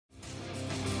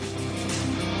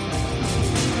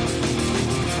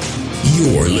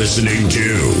You're listening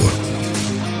to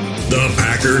the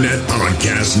Packernet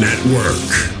Podcast Network.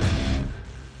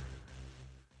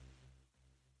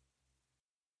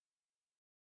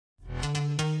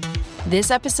 This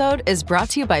episode is brought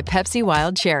to you by Pepsi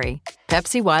Wild Cherry.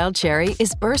 Pepsi Wild Cherry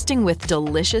is bursting with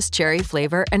delicious cherry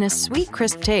flavor and a sweet,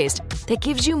 crisp taste that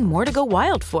gives you more to go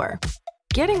wild for.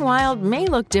 Getting wild may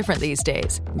look different these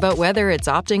days, but whether it's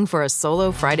opting for a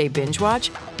solo Friday binge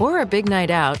watch or a big night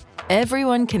out,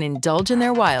 everyone can indulge in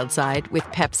their wild side with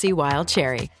Pepsi Wild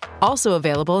Cherry, also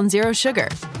available in zero sugar.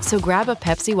 So grab a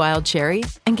Pepsi Wild Cherry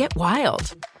and get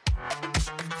wild.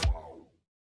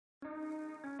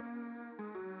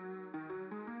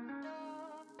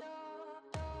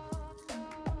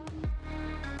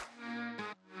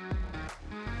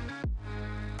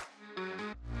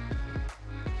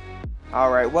 All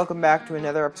right, welcome back to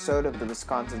another episode of the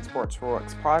Wisconsin Sports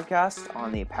Heroics podcast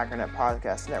on the Packernet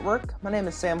Podcast Network. My name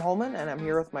is Sam Holman, and I'm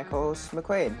here with my co-host,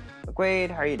 McQuaid.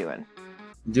 McQuaid, how are you doing?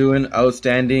 Doing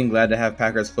outstanding. Glad to have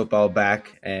Packers football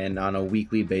back and on a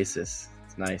weekly basis.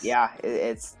 It's nice. Yeah,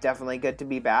 it's definitely good to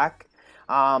be back.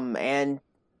 And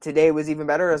today was even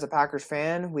better as a Packers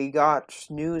fan. We got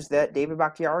news that David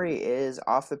Bakhtiari is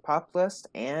off the PUP list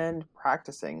and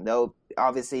practicing, though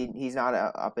obviously he's not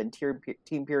up in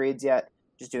team periods yet,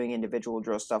 just doing individual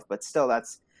drill stuff. But still,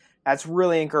 that's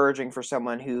really encouraging for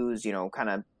someone who's, kind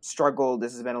of struggled.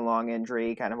 This has been a long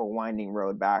injury, kind of a winding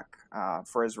road back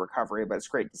for his recovery, but it's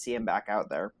great to see him back out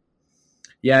there.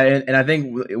 Yeah, and I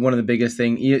think one of the biggest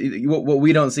things, what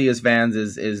we don't see as fans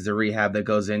is the rehab that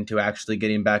goes into actually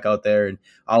getting back out there. And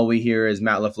all we hear is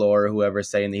Matt LaFleur or whoever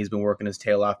saying that he's been working his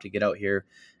tail off to get out here.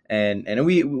 And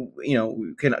we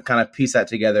can kind of piece that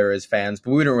together as fans, but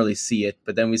we don't really see it.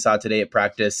 But then we saw today at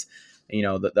practice,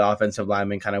 the offensive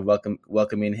lineman kind of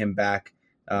welcoming him back.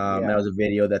 That was a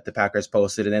video that the Packers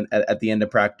posted. And then at the end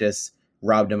of practice,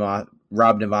 Rob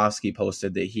Novosky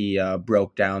posted that he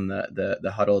broke down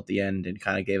the huddle at the end and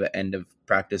kind of gave an end of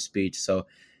practice speech. So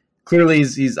clearly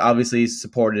he's obviously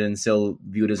supported and still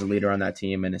viewed as a leader on that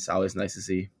team, and it's always nice to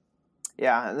see.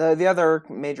 Yeah, the other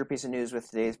major piece of news with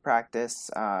today's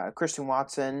practice, Christian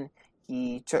Watson,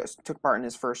 he took part in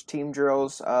his first team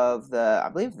drills of I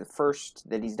believe the first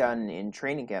that he's done in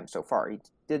training camp so far. He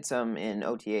did some in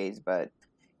OTAs, but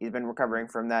he's been recovering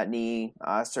from that knee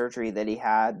surgery that he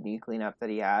had, knee cleanup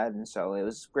that he had, and so it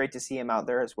was great to see him out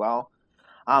there as well.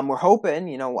 We're hoping,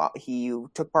 he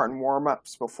took part in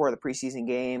warm-ups before the preseason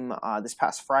game this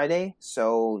past Friday,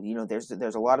 so there's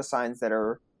a lot of signs that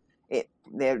are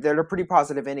they're pretty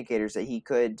positive indicators that he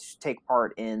could take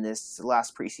part in this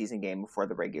last preseason game before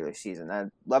the regular season. I'd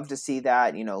love to see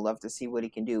that, love to see what he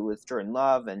can do with Jordan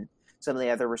Love and some of the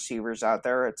other receivers out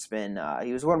there. It's been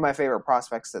he was one of my favorite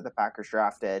prospects that the Packers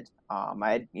drafted. I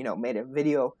had made a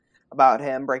video about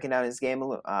him breaking down his game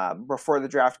before the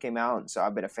draft came out, so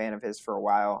I've been a fan of his for a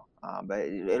while. But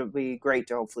it'll be great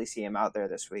to hopefully see him out there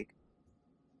this week.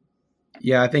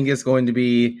 Yeah, I think it's going to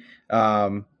be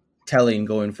telling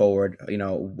going forward,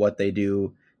 what they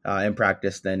do in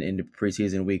practice then into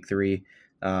preseason week 3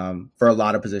 for a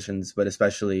lot of positions, but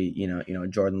especially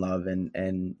Jordan Love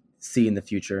and seeing the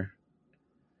future.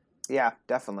 Yeah,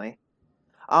 definitely.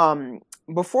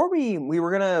 Before we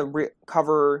were gonna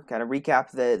cover, kind of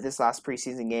recap this last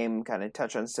preseason game, kind of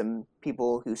touch on some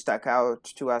people who stuck out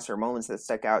to us or moments that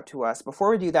stuck out to us.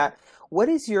 Before we do that, what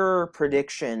is your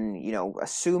prediction?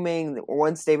 Assuming that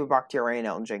once David Bakhtiari and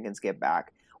Elgton Jenkins get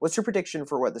back, what's your prediction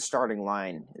for what the starting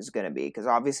line is going to be? Because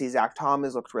obviously Zach Tom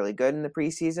has looked really good in the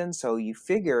preseason, so you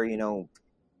figure,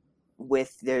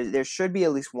 with there should be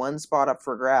at least one spot up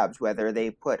for grabs, whether they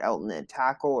put Elgton at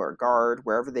tackle or guard,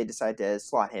 wherever they decide to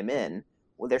slot him in.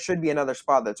 Well, there should be another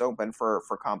spot that's open for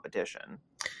competition.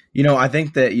 I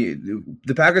think that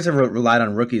the Packers have relied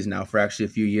on rookies now for actually a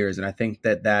few years, and I think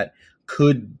that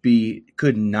could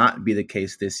not be the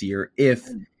case this year if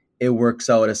it works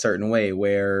out a certain way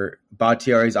where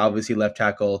Bakhtiari's obviously left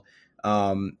tackle.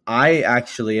 I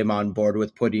actually am on board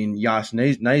with putting Josh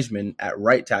Nijman at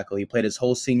right tackle. He played his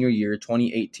whole senior year,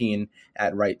 2018,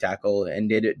 at right tackle and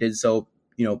did so,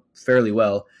 fairly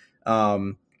well.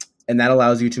 And that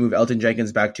allows you to move Elgton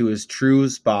Jenkins back to his true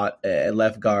spot at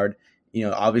left guard.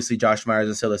 Obviously Josh Myers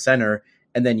is still the center,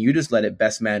 and then you just let it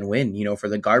best man win, for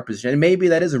the guard position. And maybe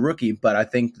that is a rookie, but I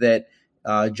think that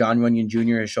John Runyon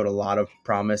Jr. has showed a lot of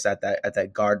promise at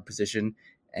that guard position.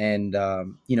 And,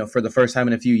 for the first time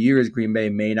in a few years, Green Bay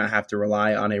may not have to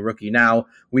rely on a rookie. Now,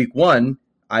 week 1,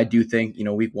 I do think,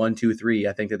 week 1, 2, 3,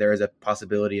 I think that there is a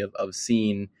possibility of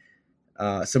seeing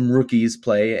some rookies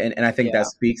play. And I think that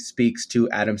speaks to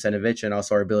Adam Stenavich and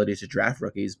also our ability to draft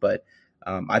rookies. But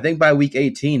I think by week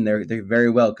 18, there very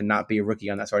well could not be a rookie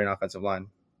on that starting offensive line.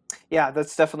 Yeah,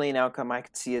 that's definitely an outcome I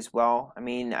could see as well. I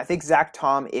mean, I think Zach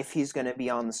Tom, if he's going to be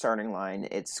on the starting line,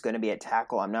 it's going to be at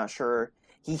tackle. I'm not sure.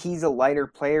 He's a lighter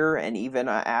player, and even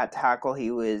at tackle,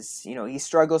 he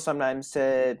struggles sometimes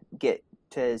to get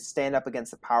to stand up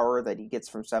against the power that he gets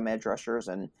from some edge rushers,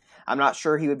 and I'm not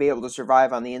sure he would be able to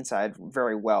survive on the inside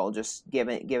very well, just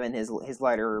given his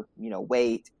lighter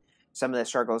weight, some of the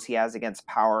struggles he has against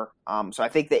power. So I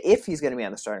think that if he's going to be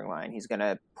on the starting line, he's going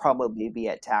to probably be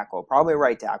at tackle, probably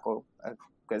right tackle,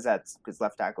 because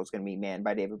left tackle is going to be manned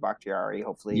by David Bakhtiari,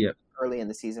 hopefully early in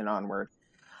the season onward.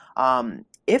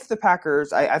 If the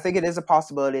Packers, I think it is a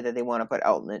possibility that they want to put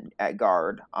Elton at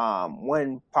guard.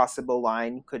 One possible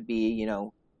line could be,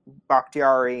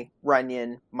 Bakhtiari,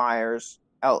 Runyon, Myers,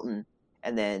 Elton,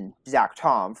 and then Zach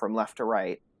Tom from left to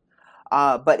right.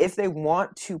 But if they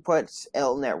want to put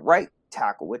Elton at right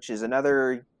tackle, which is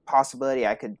another possibility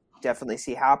I could definitely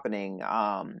see happening,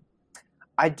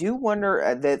 I do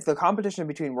wonder that the competition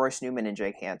between Royce Newman and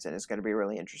Jake Hansen is going to be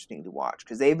really interesting to watch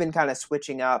because they've been kind of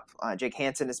switching up. Jake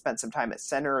Hansen has spent some time at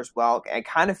center as well. It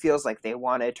kind of feels like they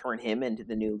want to turn him into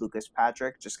the new Lucas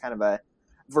Patrick, just kind of a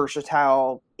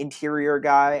versatile interior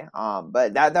guy.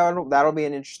 But that'll be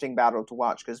an interesting battle to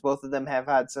watch because both of them have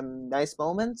had some nice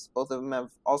moments. Both of them have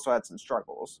also had some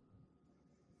struggles.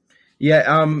 Yeah,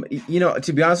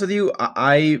 to be honest with you,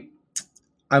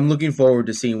 I'm looking forward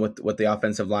to seeing what the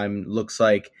offensive line looks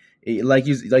like. Like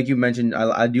you mentioned,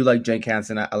 I do like Jake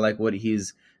Hansen. I like what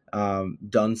he's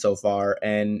done so far,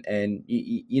 and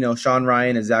Sean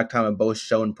Ryan and Zach Tom have both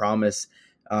shown promise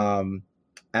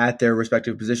at their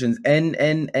respective positions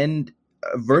and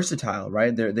versatile,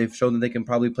 right? They've shown that they can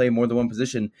probably play more than one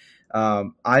position.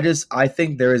 I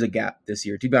think there is a gap this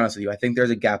year. To be honest with you, I think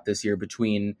there's a gap this year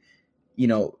between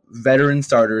veteran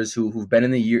starters who've been in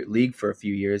the league for a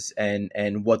few years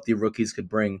and what the rookies could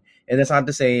bring. And that's not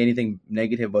to say anything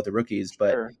negative about the rookies,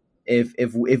 but sure.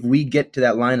 if we get to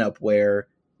that lineup where,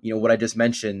 what I just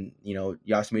mentioned,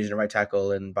 Yosh Nijman at right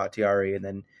tackle and Bakhtiari and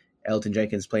then Elton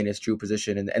Jenkins playing his true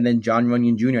position and then John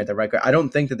Runyon Jr. at the right guard, I don't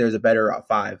think that there's a better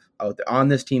five out there on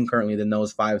this team currently than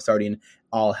those five starting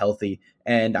all healthy.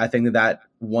 And I think that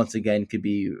once again could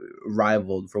be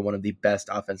rivaled for one of the best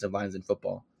offensive lines in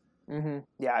football. Mm-hmm.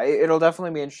 Yeah, it'll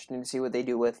definitely be interesting to see what they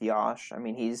do with Yosh. I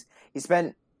mean, he's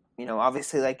spent,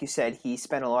 obviously, like you said, he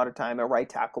spent a lot of time at right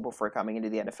tackle before coming into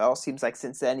the NFL. Seems like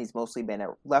since then he's mostly been at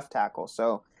left tackle.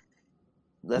 So,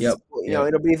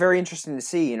 it'll be very interesting to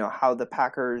see, how the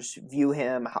Packers view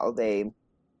him, how they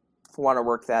want to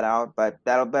work that out. But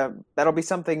that'll be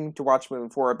something to watch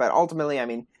moving forward. But ultimately, I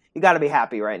mean, you got to be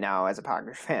happy right now as a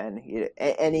Packers fan.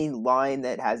 Any line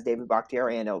that has David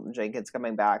Bakhtiari and Elton Jenkins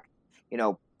coming back,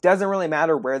 doesn't really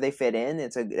matter where they fit in.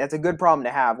 That's a good problem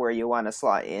to have where you want to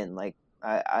slot in like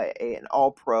an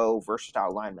all-pro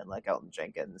versatile lineman like Elton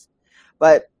Jenkins.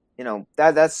 But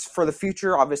that's for the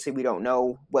future. Obviously, we don't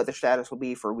know what the status will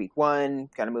be for Week 1,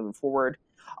 kind of moving forward.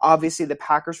 Obviously, the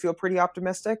Packers feel pretty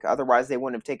optimistic. Otherwise, they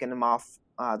wouldn't have taken them off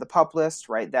the PUP list,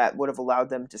 right? That would have allowed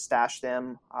them to stash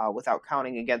them without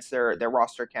counting against their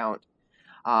roster count.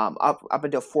 Up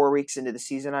until 4 weeks into the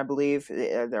season, I believe,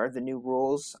 there are the new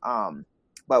rules.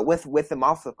 But with them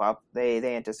off the PUP,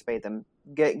 they anticipate them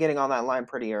getting on that line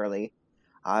pretty early.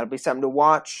 It'll be something to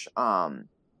watch. But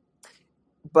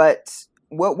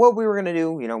what we were going to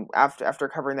do, after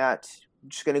covering that,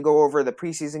 just going to go over the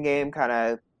preseason game, kind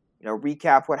of,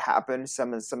 recap what happened,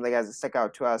 some of the guys that stick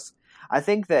out to us. I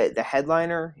think that the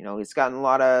headliner, he's gotten a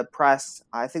lot of press.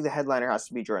 I think the headliner has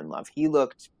to be Jordan Love. He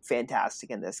looked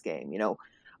fantastic in this game.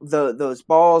 Those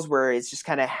balls where it's just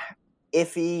kind of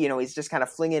iffy, he's just kind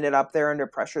of flinging it up there under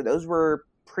pressure. Those were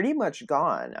pretty much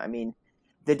gone. I mean,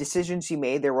 the decisions he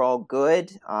made, they were all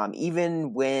good.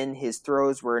 Even when his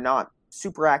throws were not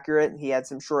super accurate, he had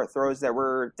some short throws that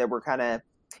were kind of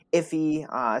iffy,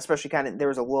 especially there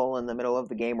was a lull in the middle of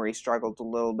the game where he struggled a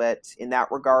little bit in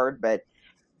that regard. But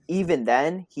even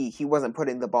then, he wasn't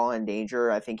putting the ball in danger.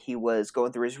 I think he was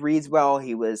going through his reads well.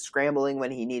 He was scrambling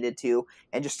when he needed to,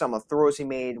 and just some of the throws he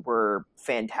made were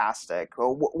fantastic.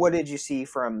 Well, what did you see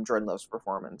from Jordan Love's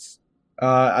performance?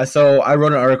 So I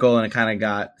wrote an article and it kind of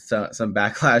got some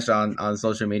backlash on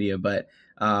social media, but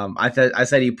I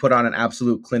said he put on an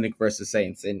absolute clinic versus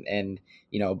Saints, and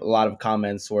a lot of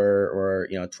comments were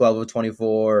 12 of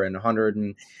 24 and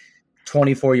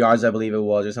 124 yards, I believe it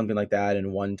was, or something like that,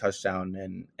 and 1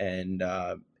 touchdown, and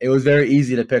it was very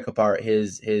easy to pick apart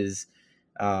his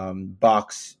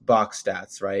box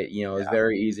stats, right? It was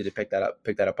very easy to pick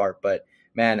that apart. But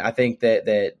man, I think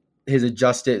that his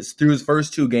adjusted through his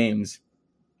first 2 games,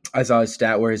 I saw his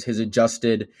stat where his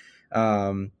adjusted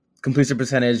completion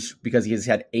percentage, because he's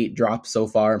had 8 drops so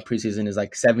far in preseason, is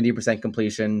like 70%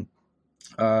 completion.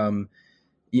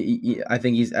 I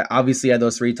think he's obviously had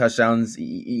those 3 touchdowns.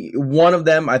 One of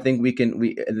them, I think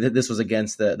this was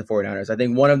against the 49ers. I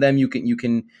think one of them you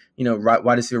can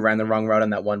wide receiver ran the wrong route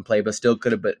on that one play, but still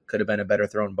could have been a better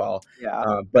thrown ball.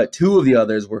 Yeah. But 2 of the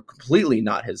others were completely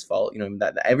not his fault.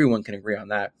 That everyone can agree on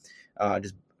that.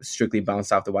 Just strictly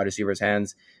bounced off the wide receiver's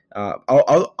hands.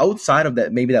 Outside of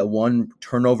that, maybe that one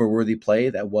turnover worthy play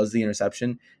that was the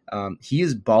interception, he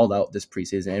has balled out this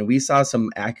preseason, and we saw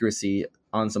some accuracy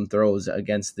on some throws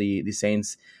against the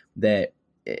Saints that,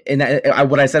 and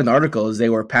what I said in the article is they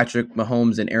were Patrick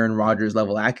Mahomes and Aaron Rodgers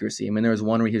level accuracy. I mean, there was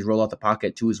one where he just rolled out the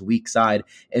pocket to his weak side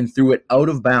and threw it out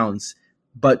of bounds,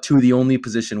 but to the only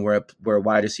position where a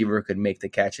wide receiver could make the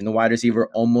catch. And the wide receiver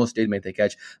almost did make the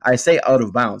catch. I say out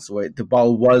of bounds. The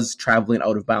ball was traveling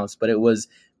out of bounds, but it was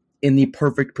in the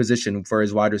perfect position for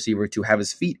his wide receiver to have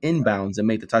his feet in bounds and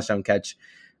make the touchdown catch.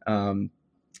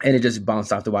 And it just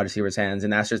bounced off the wide receiver's hands.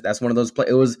 And that's one of those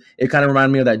plays. It kind of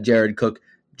reminded me of that Jared Cook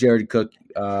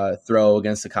throw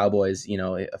against the Cowboys,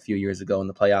 a few years ago in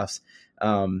the playoffs.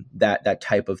 That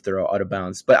type of throw out of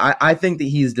bounds. But I think that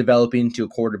he's developing to a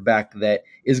quarterback that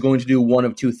is going to do one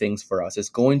of 2 things for us. It's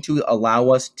going to allow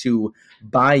us to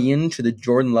buy into the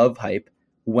Jordan Love hype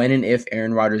when and if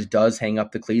Aaron Rodgers does hang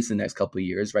up the cleats in the next couple of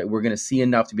years, right? We're going to see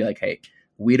enough to be like, hey,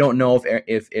 we don't know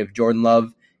if Jordan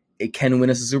Love it can win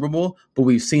us a Super Bowl, but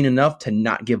we've seen enough to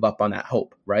not give up on that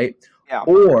hope, right? Yeah.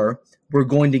 Or we're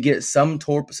going to get some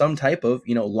type of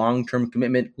long-term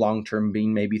commitment, long-term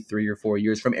being maybe 3 or 4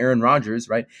 years from Aaron Rodgers,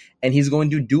 right? And he's going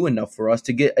to do enough for us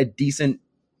to get a decent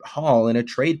haul in a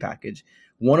trade package.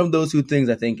 One of those 2 things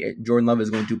I think Jordan Love is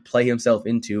going to play himself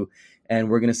into, and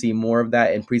we're going to see more of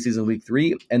that in preseason week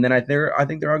 3. And then I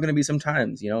think there are going to be some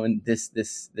times, in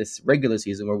this regular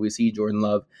season where we see Jordan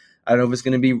Love. I don't know if it's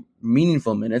going to be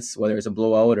meaningful minutes, whether it's a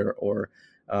blowout or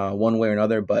one way or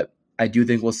another, but I do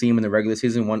think we'll see him in the regular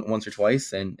season once or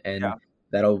twice, and yeah.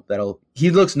 that'll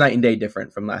he looks night and day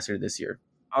different from last year to this year.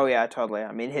 Oh yeah, totally.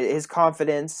 I mean, his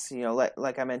confidence,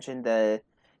 like I mentioned, the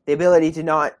ability to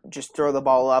not just throw the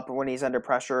ball up when he's under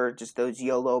pressure, just those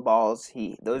YOLO balls,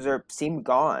 seem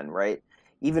gone, right?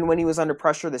 Even when he was under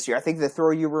pressure this year, I think the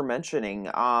throw you were mentioning,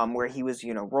 where he was,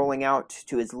 rolling out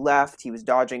to his left, he was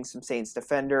dodging some Saints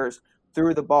defenders,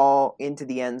 threw the ball into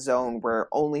the end zone where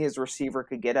only his receiver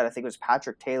could get it. I think it was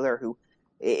Patrick Taylor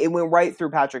it went right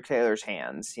through Patrick Taylor's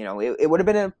hands. It would have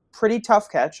been a pretty tough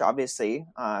catch, obviously,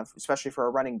 especially for a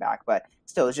running back, but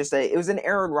still, it was an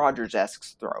Aaron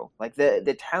Rodgers-esque throw. Like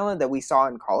the talent that we saw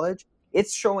in college,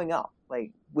 it's showing up.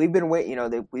 Like we've been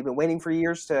waiting for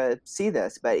years to see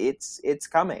this, but it's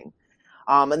coming.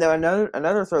 And then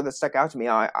another throw that stuck out to me,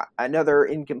 another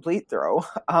incomplete throw,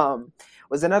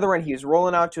 was another one. He was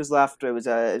rolling out to his left. It was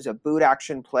a boot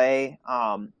action play.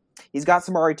 He's got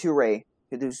Samori Toure,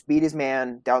 who's beat his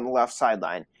man down the left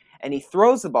sideline, and he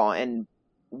throws the ball. And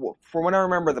from what I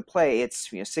remember the play, it's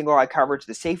single eye coverage.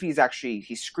 The safety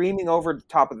he's screaming over the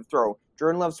top of the throw.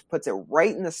 Jordan Love puts it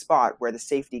right in the spot where the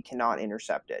safety cannot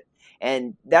intercept it.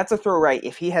 And that's a throw, right?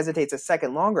 If he hesitates a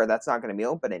second longer, that's not going to be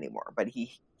open anymore. But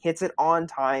he hits it on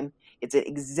time. It's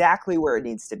exactly where it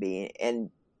needs to be. And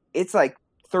it's like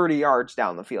 30 yards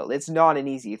down the field. It's not an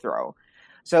easy throw.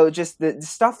 So just the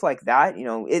stuff like that,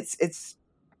 it's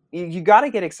you got to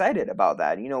get excited about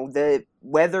that. The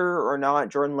whether or not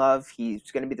Jordan Love, he's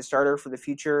going to be the starter for the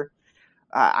future.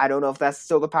 I don't know if that's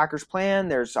still the Packers' plan.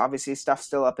 There's obviously stuff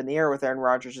still up in the air with Aaron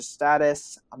Rodgers'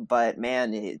 status. But,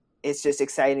 man, it's just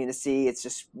exciting to see. It's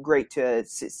just great to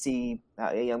see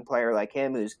a young player like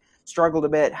him who's struggled a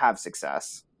bit have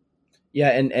success. Yeah,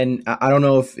 and I don't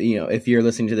know if you're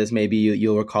listening to this, maybe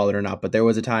you'll recall it or not, but there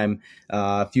was a time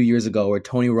a few years ago where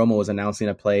Tony Romo was announcing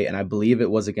a play, and I believe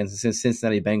it was against the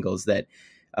Cincinnati Bengals that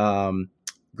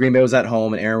Green Bay was at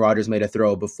home and Aaron Rodgers made a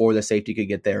throw before the safety could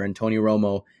get there, and Tony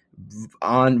Romo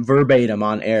on verbatim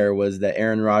on air was that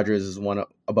Aaron Rodgers is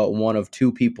about one of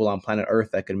 2 people on planet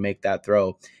Earth that could make that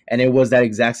throw. And it was that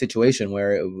exact situation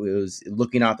where it was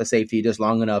looking off the safety just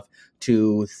long enough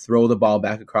to throw the ball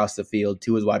back across the field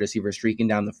to his wide receiver streaking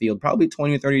down the field, probably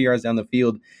 20 or 30 yards down the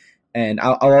field. And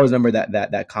I'll always remember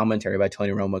that commentary by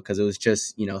Tony Romo because it was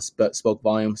just, spoke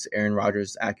volumes to Aaron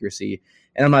Rodgers' accuracy.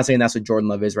 And I'm not saying that's what Jordan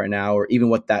Love is right now or even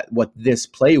what this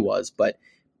play was, but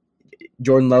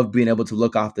Jordan Love being able to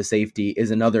look off the safety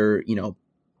is another,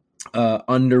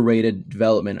 underrated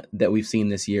development that we've seen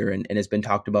this year and it's been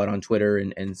talked about on Twitter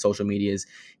and social media is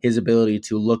his ability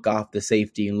to look off the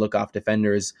safety and look off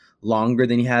defenders longer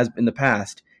than he has in the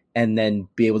past and then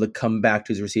be able to come back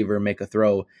to his receiver and make a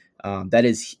throw. That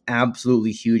is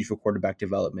absolutely huge for quarterback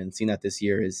development. Seeing that this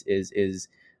year is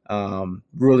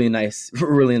Really nice,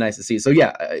 really nice to see. So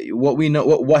yeah, what we know,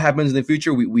 what happens in the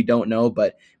future, we don't know,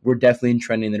 but we're definitely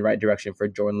trending in the right direction for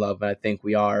Jordan Love, and I think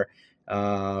we are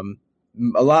a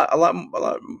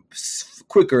lot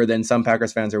quicker than some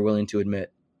Packers fans are willing to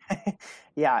admit.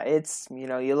 Yeah, it's,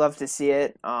 you love to see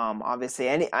it. Obviously,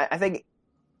 I think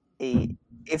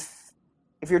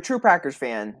if you're a true Packers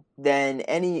fan, then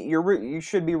you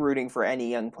should be rooting for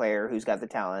any young player who's got the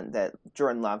talent that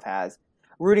Jordan Love has.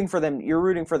 You're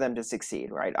rooting for them to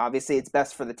succeed, right? Obviously, it's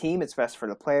best for the team, it's best for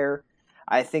the player.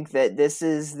 I think that this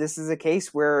is a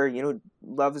case where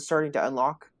Love is starting to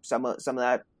unlock some of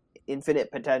that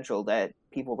infinite potential that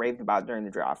people raved about during the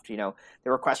draft. There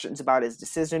were questions about his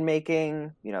decision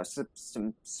making,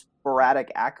 some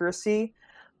sporadic accuracy,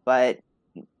 but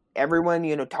everyone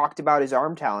talked about his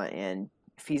arm talent, and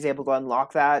if he's able to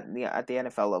unlock that at the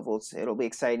NFL level, it'll be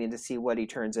exciting to see what he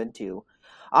turns into.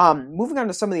 Moving on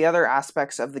to some of the other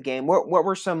aspects of the game, what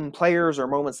were some players or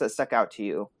moments that stuck out to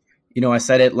you? I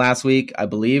said it last week, I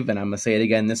believe, and I'm gonna say it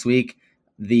again this week.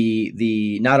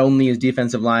 The not only is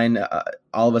defensive line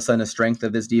all of a sudden a strength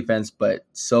of this defense, but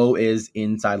so is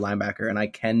inside linebacker, and I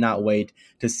cannot wait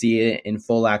to see it in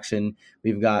full action.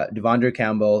 We've got Devondre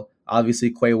Campbell,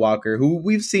 obviously Quay Walker, who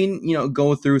we've seen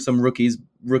go through some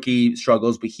rookie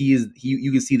struggles, but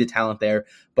you can see the talent there.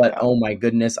 But Oh my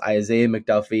goodness, Isaiah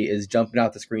McDuffie is jumping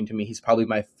out the screen to me. He's probably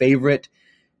my favorite.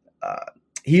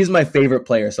 He's my favorite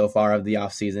player so far of the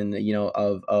offseason,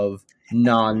 of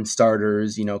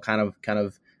non-starters, kind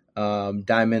of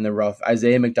diamond in the rough.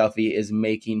 Isaiah McDuffie is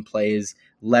making plays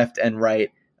left and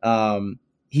right.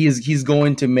 He's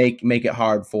going to make it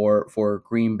hard for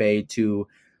Green Bay to.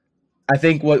 I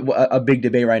think what a big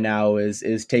debate right now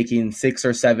is taking 6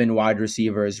 or 7 wide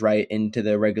receivers right into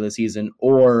the regular season,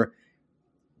 or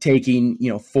taking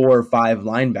 4 or 5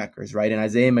 linebackers, right? And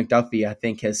Isaiah McDuffie, I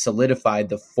think, has solidified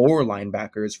the 4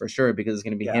 linebackers for sure, because it's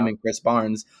going to be him and Chris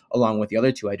Barnes along with the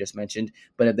other 2 I just mentioned.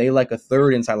 But if they like a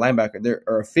 3rd inside linebacker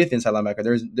or a 5th inside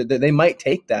linebacker, they might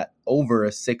take that over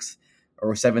a 6th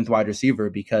or 7th wide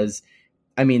receiver, because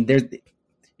I'm going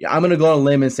to go on a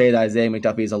limb and say that Isaiah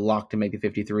McDuffie is a lock to make the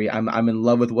 53. I'm in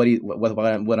love with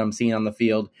what I'm seeing on the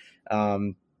field.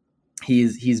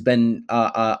 He's been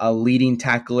a leading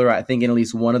tackler, I think, in at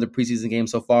least one of the preseason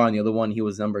games so far, and the other one he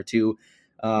was number 2.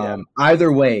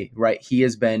 Either way, right, he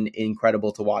has been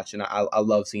incredible to watch, and I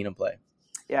love seeing him play.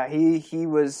 Yeah, he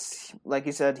was, like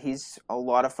you said, he's a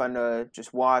lot of fun to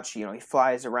just watch. He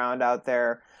flies around out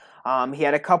there. He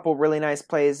had a couple really nice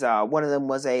plays. One of them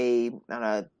was on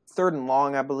a 3rd and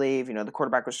long, I believe. The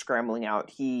quarterback was scrambling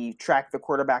out. He tracked the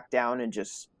quarterback down and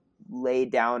just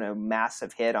laid down a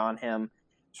massive hit on him.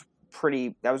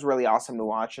 That was really awesome to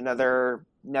watch. Another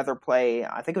play,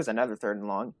 I think it was another 3rd and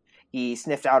long. He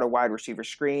sniffed out a wide receiver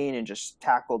screen and just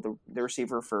tackled the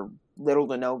receiver for little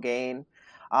to no gain.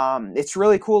 It's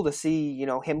really cool to see,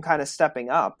 him kind of stepping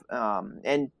up.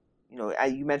 And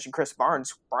you mentioned Chris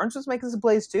Barnes. Barnes was making some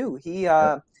plays too. He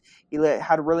had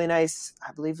a really nice,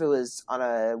 I believe it was on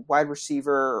a wide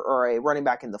receiver or a running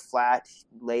back in the flat. He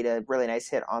laid a really nice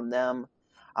hit on them.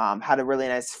 Had a really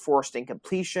nice forced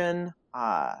incompletion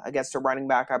against a running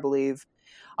back, I believe.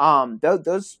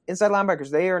 Those inside linebackers,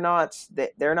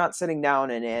 they're not sitting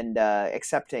down and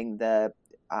accepting the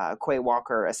Quay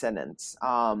Walker ascendance.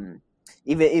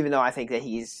 Even though I think that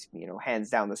he's hands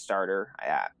down the starter.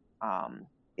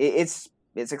 It's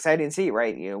exciting to see,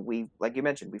 right? We, like you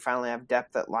mentioned, we finally have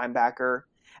depth at linebacker,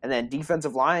 and then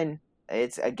defensive line.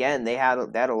 It's again they had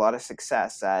a lot of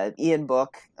success. Ian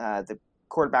Book, the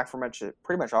quarterback for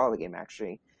pretty much all of the game,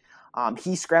 actually.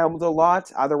 He scrambled a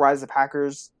lot. Otherwise, the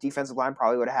Packers' defensive line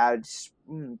probably would have had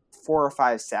 4 or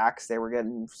 5 sacks. They were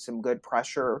getting some good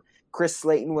pressure. Chris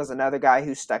Slayton was another guy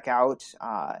who stuck out.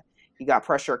 He got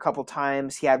pressure a couple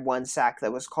times. He had 1 sack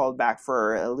that was called back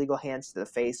for illegal hands to the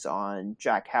face on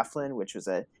Jack Heflin, which was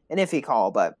an iffy call,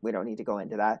 but we don't need to go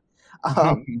into that.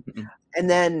 And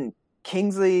then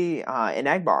Kingsley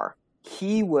Enagbare.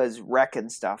 He was wrecking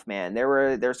stuff, man.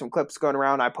 There's some clips going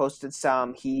around. I posted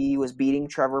some. He was beating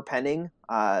Trevor Penning,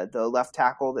 the left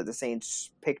tackle that the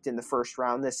Saints picked in the 1st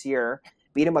round this year.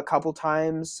 Beat him a couple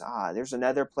times. There's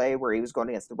another play where he was going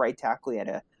against the right tackle. He had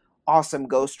an awesome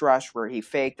ghost rush where he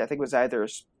faked. I think it was either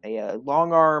a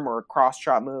long arm or a cross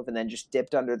chop move, and then just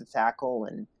dipped under the tackle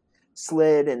and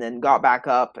slid, and then got back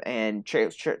up and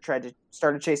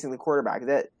started chasing the quarterback.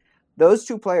 Those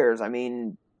 2 players,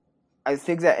 I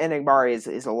think that Enagbare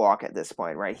is a lock at this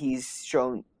point, right? He's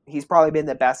probably been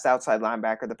the best outside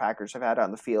linebacker the Packers have had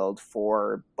on the field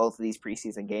for both of these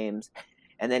preseason games.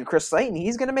 And then Chris Slayton,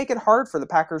 he's going to make it hard for the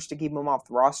Packers to keep him off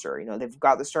the roster. They've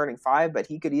got the starting 5, but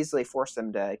he could easily force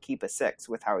them to keep a 6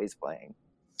 with how he's playing.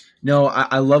 No,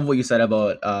 I love what you said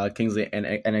about Kingsley and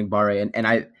Egbare, and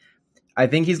I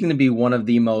think he's going to be one of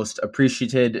the most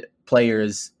appreciated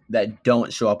players that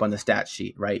don't show up on the stat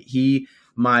sheet, right?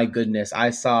 My goodness, I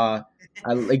saw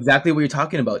exactly what you're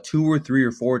talking about 2 or 3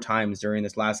 or 4 times during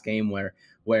this last game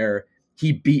where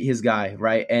he beat his guy,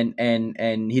 right? And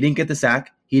he didn't get the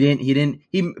sack.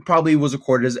 He probably was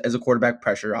accorded as a quarterback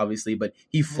pressure, obviously, but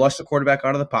he flushed the quarterback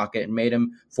out of the pocket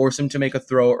and forced him to make a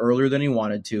throw earlier than he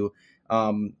wanted to.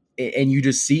 And you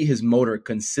just see his motor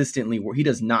consistently where he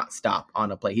does not stop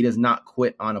on a play. He does not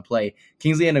quit on a play.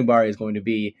 Kingsley Enagbare is going to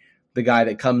be the guy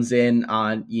that comes in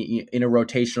in a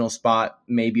rotational spot,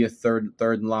 maybe a third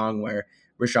and long, where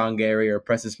Rashawn Gary or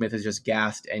Preston Smith is just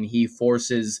gassed, and he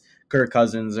forces Kirk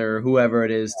Cousins or whoever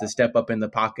it is to step up in the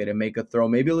pocket and make a throw,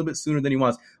 maybe a little bit sooner than he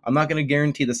wants. I'm not going to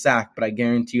guarantee the sack, but I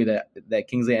guarantee you that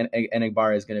Kingsley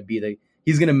Enagbare is going to be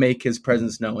he's going to make his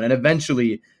presence known, and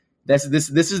eventually. This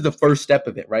is the first step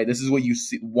of it, right? This is what you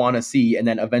want to see, and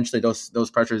then eventually those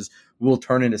pressures will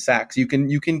turn into sacks. You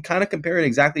can kind of compare it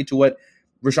exactly to what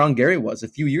Rashawn Gary was a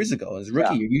few years ago as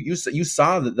rookie. Yeah. You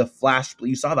saw the flash,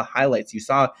 you saw the highlights, you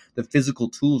saw the physical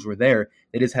tools were there.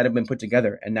 They just hadn't been put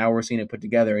together, and now we're seeing it put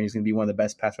together, and he's going to be one of the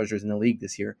best pass rushers in the league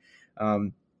this year.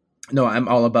 No, I'm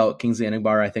all about Kingsley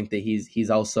Enagbare. I think that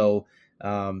he's also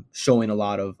showing a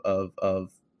lot of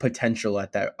potential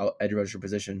at that edge rusher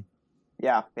position.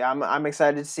 Yeah, I'm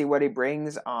excited to see what he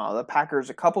brings. The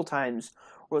Packers a couple times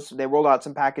they rolled out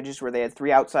some packages where they had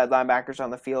 3 outside linebackers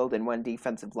on the field and 1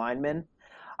 defensive lineman.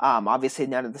 Obviously,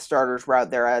 none of the starters were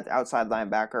out there at outside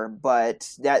linebacker, but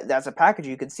that's a package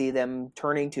you could see them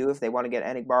turning to if they want to get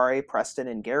Enagbare, Preston,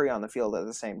 and Gary on the field at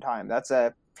the same time. That's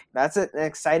an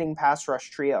exciting pass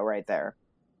rush trio right there.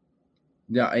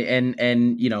 Yeah,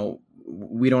 and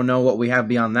we don't know what we have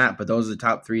beyond that, but those are the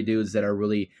top 3 dudes that are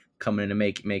really coming in and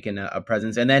making a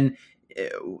presence. And then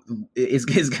it's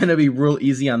going to be real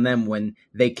easy on them when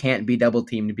they can't be double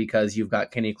teamed because you've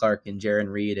got Kenny Clark and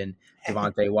Jaron Reed and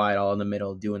Devontae White all in the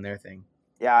middle doing their thing.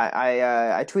 Yeah,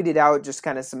 I tweeted out just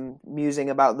kind of some musing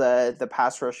about the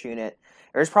pass rush unit.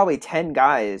 There's probably 10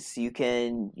 guys you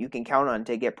can count on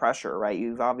to get pressure, right?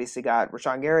 You've obviously got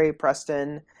Rashawn Gary,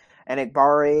 Preston,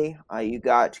 Enagbare. You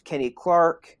got Kenny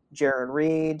Clark, Jaron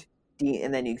Reed,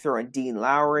 and then you throw in Dean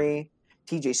Lowry.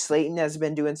 TJ Slayton has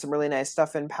been doing some really nice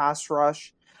stuff in pass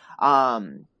rush.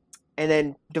 And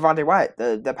then Devontae White,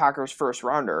 the Packers' first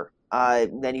rounder.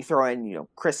 Then you throw in,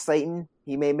 Chris Slayton.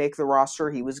 He may make the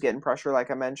roster. He was getting pressure,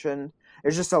 like I mentioned.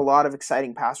 There's just a lot of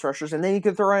exciting pass rushers. And then you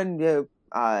could throw in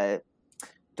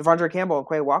Devondre Campbell and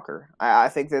Quay Walker. I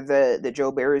think that the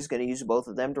Joe Barry is going to use both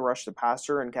of them to rush the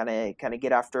passer and kind of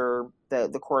get after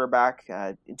the quarterback,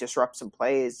 disrupt some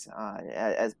plays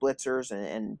as blitzers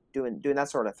and doing that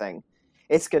sort of thing.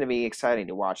 It's going to be exciting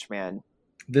to watch, man.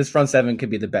 This front seven could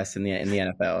be the best in the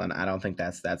NFL, and I don't think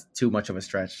that's too much of a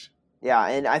stretch. Yeah,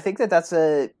 and I think that's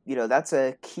a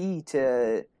key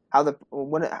to how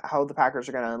the Packers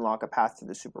are going to unlock a path to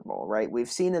the Super Bowl, right?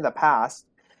 We've seen in the past,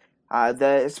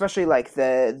 especially like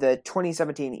the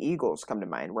 2017 Eagles come to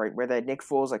mind, right, where they had Nick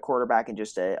Foles at quarterback and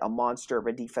just a monster of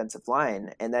a defensive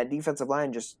line, and that defensive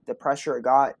line, just the pressure it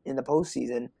got in the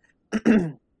postseason,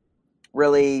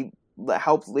 really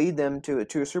helped lead them to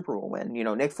a Super Bowl win.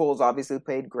 Nick Foles obviously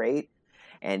played great,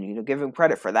 and give him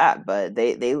credit for that, but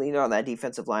they leaned on that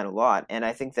defensive line a lot. And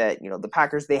I think that the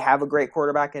Packers, they have a great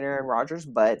quarterback in Aaron Rodgers,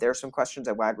 but there are some questions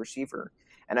at wide receiver.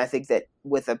 And I think that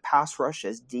with a pass rush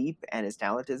as deep and as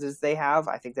talented as they have,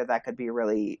 I think that could be a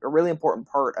really important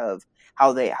part of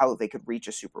how they could reach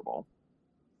a Super Bowl.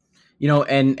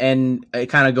 And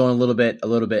kind of going a little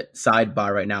bit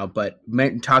sidebar right now, but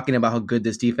talking about how good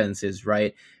this defense is,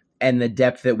 right? And the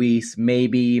depth that we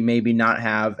maybe not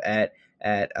have at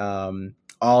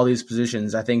all these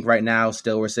positions. I think right now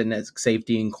still we're sitting at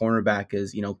safety and cornerback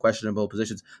as questionable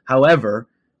positions. However,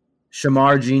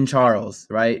 Shamar Jean-Charles,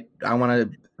 right? I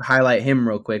want to highlight him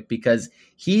real quick because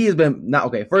he has been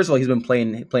First of all, he's been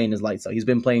playing his lights out. He's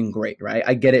been playing great, right?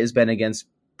 I get it. It's been against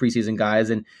preseason guys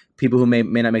and people who may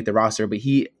not make the roster, but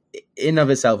he in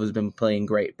of itself has been playing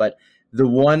great. But the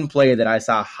one play that I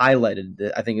saw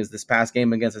highlighted, I think, is this past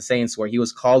game against the Saints where he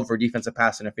was called for defensive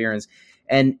pass interference.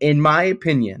 And in my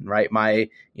opinion, right, I'm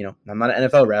not an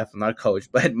NFL ref, I'm not a coach,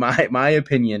 but my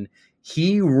opinion,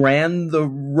 he ran the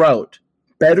route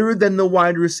better than the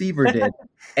wide receiver did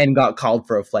and got called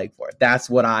for a flag for it. That's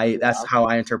how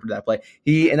I interpret that play.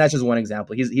 And that's just one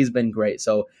example. He's been great.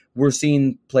 So we're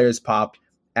seeing players pop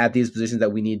at these positions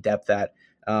that we need depth at.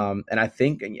 And I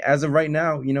think as of right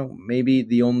now, maybe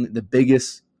the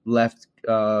biggest left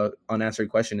unanswered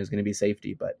question is going to be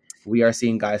safety, but we are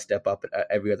seeing guys step up at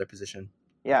every other position.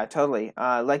 Yeah, totally.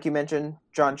 Like you mentioned,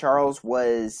 John Charles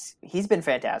he's been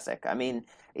fantastic. I mean,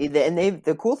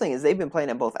 the cool thing is they've been playing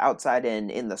him both outside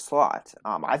and in the slot.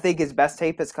 I think his best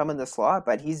tape has come in the slot,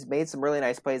 but he's made some really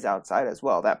nice plays outside as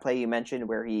well. That play you mentioned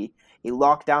where he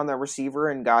locked down the receiver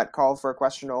and got called for a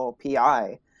questionable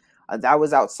PI, that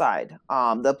was outside.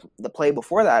 The play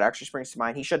before that actually springs to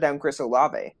mind. He shut down Chris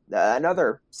Olave,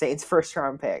 another Saints first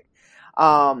round pick.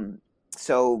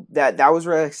 So that was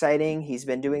really exciting. He's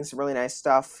been doing some really nice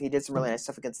stuff. He did some really nice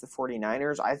stuff against the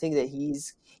 49ers. I think that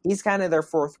he's kind of their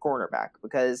fourth cornerback,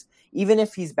 because even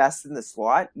if he's best in the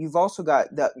slot, you've also got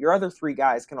your other three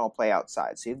guys can all play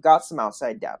outside. So you've got some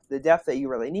outside depth. The depth that you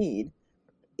really need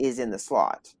is in the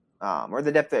slot, or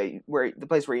the depth where the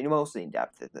place where you most need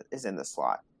depth is in the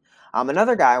slot.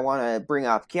 Another guy I want to bring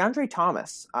up, Keandre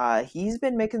Thomas. He's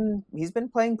been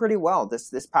playing pretty well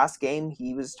this past game.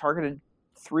 He was targeted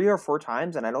 3 or 4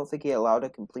 times, and I don't think he allowed a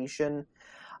completion.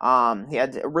 He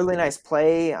had a really nice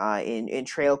play in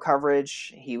trail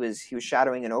coverage. He was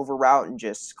shadowing an over route and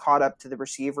just caught up to the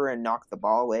receiver and knocked the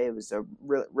ball away. It was a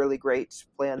really great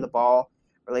play on the ball.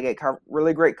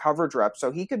 Really great coverage rep.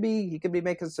 So he could be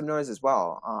making some noise as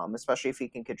well, especially if he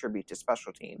can contribute to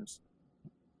special teams.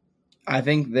 I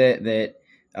think that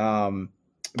I'm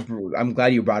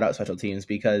glad you brought out special teams,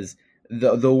 because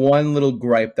the one little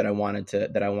gripe that I wanted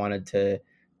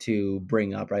to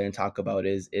bring up, right, and talk about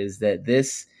is that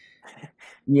this,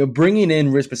 bringing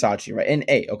in Rich Bisaccia, right,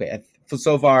 and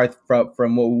so far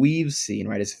from what we've seen,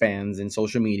 right, as fans in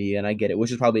social media, and I get it,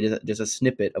 which is probably just a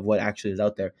snippet of what actually is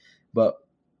out there, but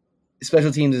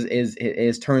special teams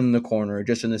is turning the corner,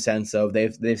 just in the sense of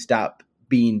they've stopped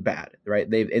being bad, right?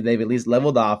 They've at least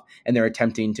leveled off, and they're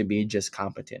attempting to be just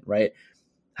competent, right?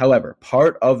 However,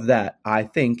 part of that, I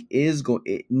think,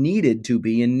 it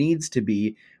needs to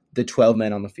be the 12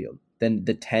 men on the field, then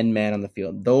the 10 man on the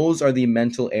field. Those are the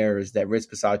mental errors that Rich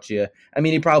Bisaccia,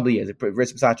 he probably is.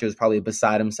 Rich Bisaccia was probably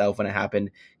beside himself when it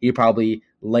happened. He probably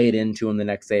laid into him the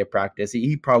next day of practice.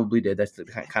 He probably did. That's the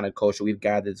kind of coach that we've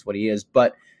gathered is what he is.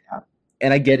 But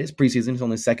and I get it's preseason. It's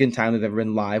only the second time they've ever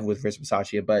been live with Rich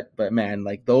Bisaccia. But man,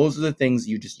 like, those are the things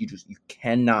you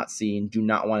cannot see and do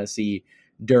not want to see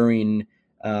during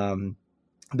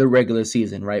the regular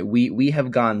season, right? We have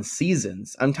gone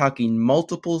seasons. I'm talking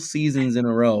multiple seasons in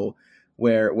a row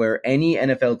where any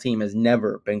NFL team has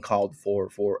never been called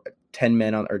for 10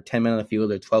 men on the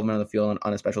field or 12 men on the field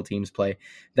on a special teams play.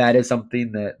 That is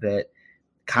something that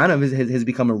kind of has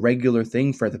become a regular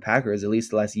thing for the Packers, at least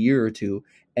the last year or two.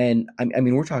 And I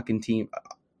mean, we're talking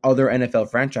other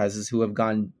NFL franchises who have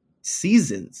gone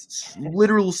seasons,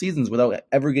 literal seasons, without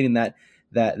ever getting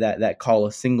that call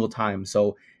a single time.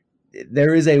 So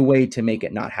there is a way to make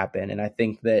it not happen. And I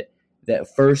think that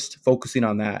first focusing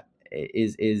on that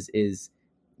is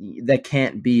that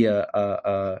can't be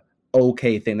a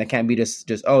okay thing. That can't be just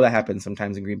that happens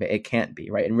sometimes in Green Bay. It can't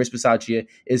be, right? And Rich Bisaccia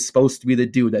is supposed to be the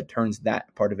dude that turns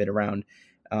that part of it around.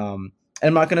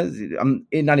 And I'm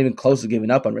not even close to giving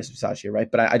up on Rich Bisaccia,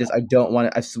 right? But I don't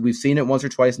want to. We've seen it once or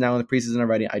twice now in the preseason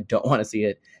already. I don't want to see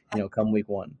it, come week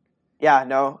 1. Yeah,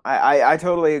 no, I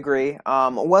totally agree.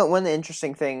 One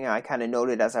interesting thing I kind of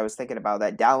noted as I was thinking about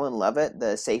that, Dallin Leavitt,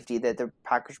 the safety that the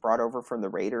Packers brought over from the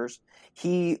Raiders,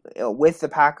 he with the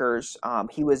Packers,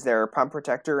 he was their punt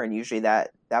protector, and usually that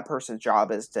person's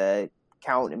job is to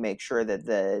count and make sure that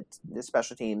the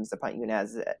special teams, the punt unit,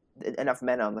 has enough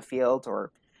men on the field,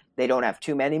 or they don't have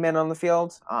too many men on the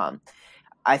field.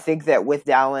 I think that with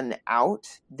Dallin out,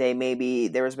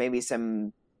 there was maybe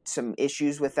some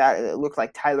issues with that. It looked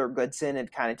like Tyler Goodson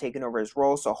had kind of taken over his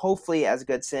role. So hopefully, as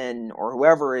Goodson or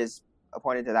whoever is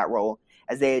appointed to that role,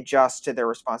 as they adjust to their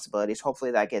responsibilities,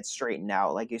 hopefully that gets straightened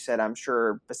out. Like you said, I'm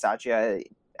sure Bisaccia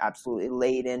absolutely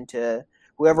laid into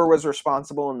whoever was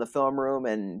responsible in the film room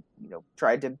and they're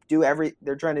trying to do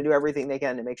everything they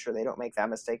can to make sure they don't make that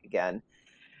mistake again.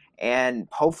 And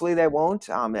hopefully they won't.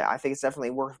 I think it's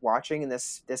definitely worth watching in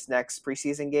this next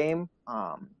preseason game.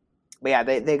 But yeah,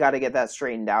 they got to get that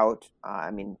straightened out.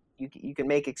 I mean, you can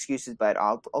make excuses, but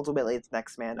ultimately it's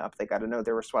next man up. They got to know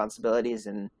their responsibilities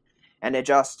and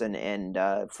adjust and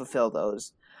fulfill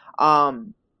those.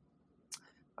 I'm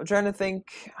trying to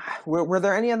think. Were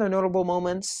there any other notable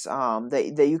moments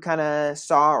that you kind of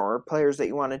saw, or players that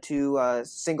you wanted to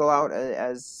single out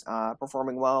as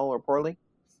performing well or poorly?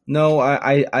 No,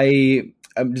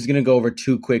 I'm just going to go over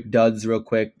 2 quick duds real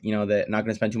quick, that not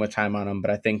going to spend too much time on them,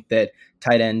 but I think that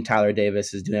tight end Tyler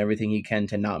Davis is doing everything he can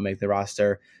to not make the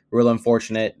roster. Real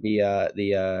unfortunate.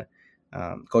 The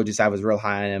coaching side was real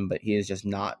high on him, but he is just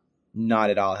not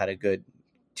at all had a good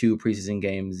 2 preseason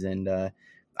games. And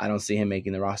I don't see him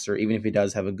making the roster, even if he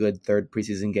does have a good third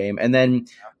preseason game. And then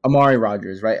Amari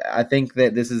Rodgers, right? I think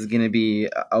that this is going to be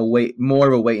more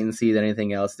of a wait and see than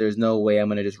anything else. There's no way I'm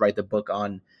going to just write the book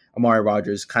on Amari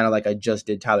Rodgers, kind of like I just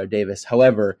did Tyler Davis.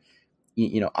 However,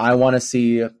 I want to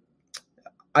see.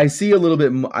 I see a little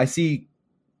bit. I see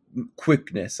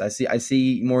quickness. I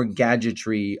see more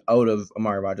gadgetry out of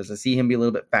Amari Rodgers. I see him be a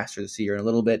little bit faster this year and a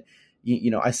little bit.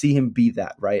 I see him be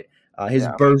that, right. His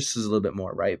burst is a little bit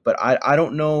more, right. But I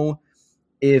don't know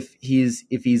if he's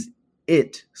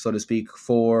it, so to speak,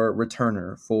 for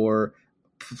returner, for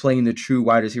playing the true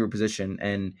wide receiver position,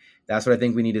 and that's what I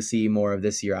think we need to see more of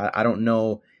this year. I don't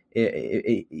know.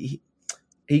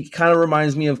 He kind of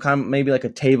reminds me of maybe like a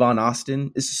Tavon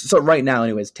Austin. So right now,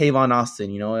 anyways, Tavon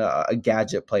Austin, a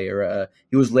gadget player.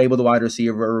 He was labeled a wide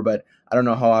receiver, but I don't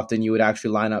know how often you would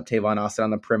actually line up Tavon Austin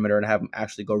on the perimeter and have him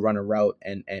actually go run a route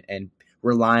and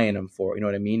rely on him for. You know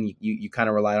what I mean? You kind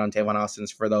of relied on Tavon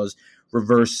Austin's for those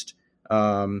reverses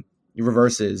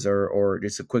or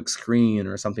just a quick screen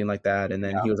or something like that. And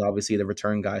then he was obviously the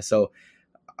return guy. So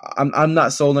I'm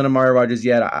not sold on Amari Rodgers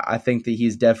yet. I think that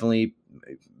he's definitely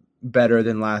better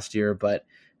than last year, but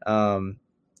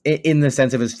in the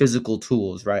sense of his physical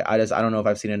tools, right? I don't know if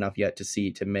I've seen enough yet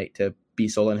to be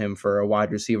sold on him for a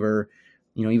wide receiver,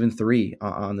 even 3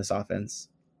 on this offense.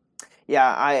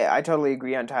 Yeah, I totally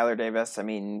agree on Tyler Davis. I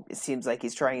mean, it seems like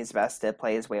he's trying his best to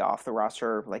play his way off the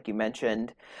roster, like you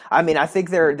mentioned. I mean, I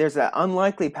think there's an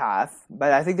unlikely path,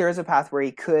 but I think there is a path where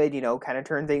he could, kind of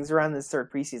turn things around this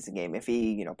third preseason game. If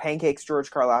he, pancakes George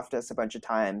Karlaftis a bunch of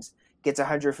times, gets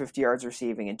 150 yards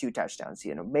receiving and 2 touchdowns,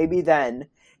 maybe then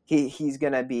he's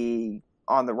going to be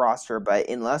on the roster. But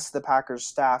unless the Packers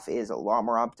staff is a lot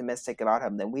more optimistic about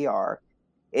him than we are,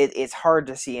 it's hard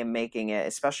to see him making it,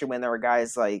 especially when there are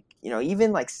guys like,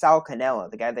 even like Sal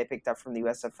Cannella, the guy they picked up from the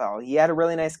USFL. He had a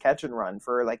really nice catch and run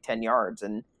for like 10 yards,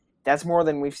 and that's more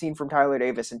than we've seen from Tyler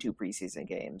Davis in 2 preseason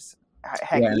games.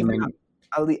 Heck, Alize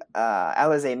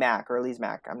Mack, or Elise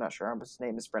Mack, I'm not sure how his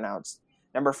name is pronounced,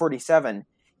 number 47.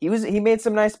 He made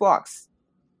some nice blocks.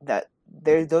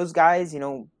 Those guys,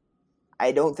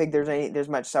 I don't think there's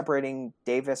much separating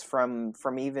Davis from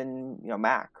even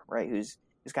Mack, right? Who's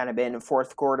kind of been in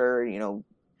fourth quarter,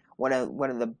 one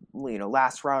of the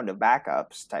last round of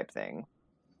backups type thing.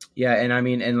 Yeah, and I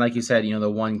mean, and like you said,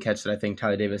 the one catch that I think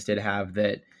Tyler Davis did have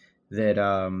that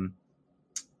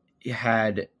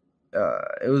had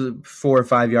it was a 4 or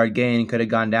 5 yard gain, could have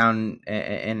gone down,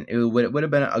 and it would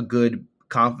have been a good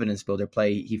confidence builder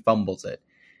play. He fumbles it,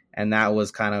 and that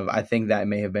was kind of, I think that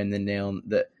may have been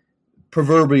the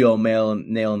proverbial nail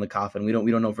in the coffin. We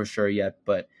don't know for sure yet,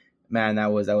 but man,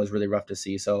 that was really rough to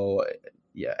see. So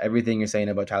yeah, everything you're saying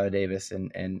about Tyler Davis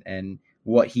and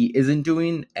what he isn't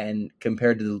doing, and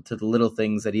compared to the little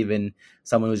things that even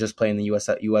someone who's just playing the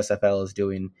USFL is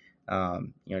doing,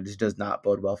 just does not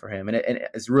bode well for him. And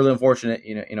it's really unfortunate,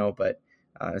 but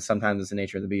sometimes it's the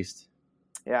nature of the beast.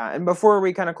 Yeah, and before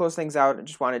we kind of close things out, I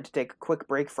just wanted to take a quick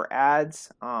break for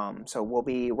ads. So we'll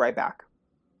be right back.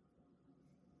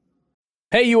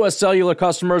 Hey, US Cellular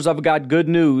customers, I've got good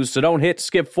news, so don't hit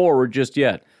skip forward just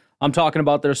yet. I'm talking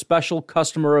about their special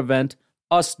customer event,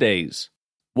 US Days.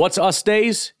 What's US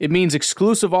Days? It means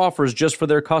exclusive offers just for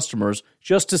their customers,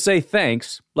 just to say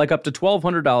thanks, like up to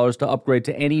 $1,200 to upgrade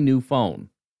to any new phone.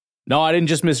 No, I didn't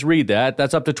just misread that.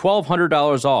 That's up to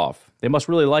 $1,200 off. They must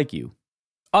really like you.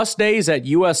 US Days at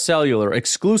US Cellular,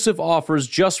 exclusive offers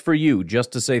just for you,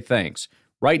 just to say thanks.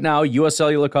 Right now, US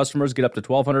Cellular customers get up to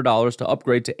 $1,200 to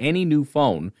upgrade to any new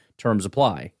phone. Terms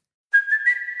apply.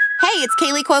 Hey, it's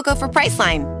Kaylee Cuoco for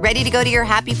Priceline. Ready to go to your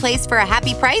happy place for a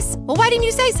happy price? Well, why didn't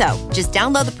you say so? Just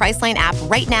download the Priceline app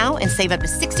right now and save up to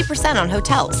 60% on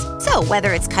hotels. So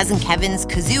whether it's Cousin Kevin's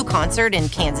Kazoo Concert in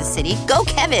Kansas City, go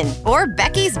Kevin, or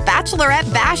Becky's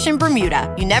Bachelorette Bash in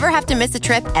Bermuda, you never have to miss a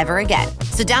trip ever again.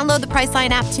 So download the Priceline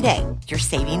app today. Your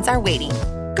savings are waiting.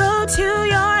 Go to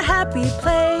your happy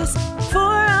place for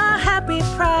a happy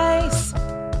price.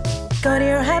 Go to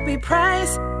your happy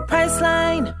price,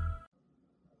 Priceline.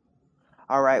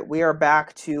 All right, we are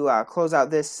back to close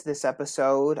out this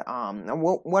episode. And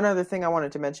one other thing I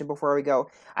wanted to mention before we go,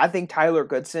 I think Tyler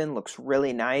Goodson looks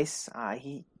really nice.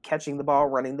 He catching the ball,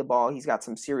 running the ball. He's got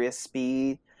some serious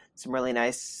speed, a really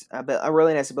nice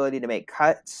ability to make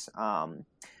cuts.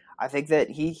 I think that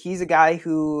he's a guy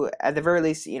who, at the very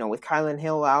least, with Kylan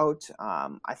Hill out,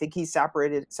 I think he's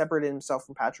separated himself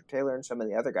from Patrick Taylor and some of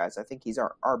the other guys. I think he's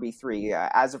our RB3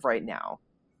 as of right now.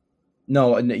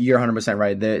 No, you're 100%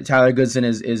 right. The Tyler Goodson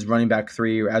is running back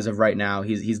 3 as of right now.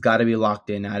 He's got to be locked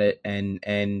in at it,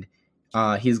 and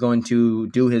he's going to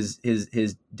do his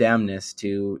damnness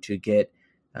to get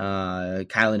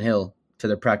Kylan Hill to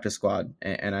the practice squad.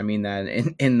 And I mean that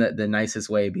in the nicest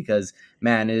way, because,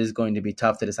 man, it is going to be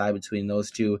tough to decide between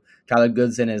those two. Tyler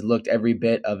Goodson has looked every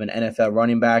bit of an NFL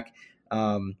running back.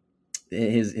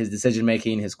 His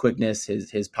decision-making, his quickness,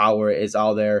 his power is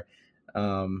all there.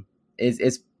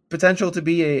 It's potential to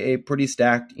be a pretty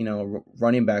stacked,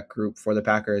 running back group for the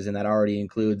Packers. And that already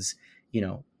includes,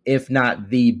 if not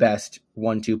the best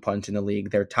 1-2 punch in the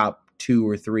league, their top 2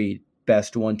 or 3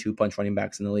 best 1-2 punch running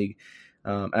backs in the league.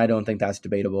 And I don't think that's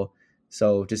debatable.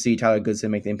 So to see Tyler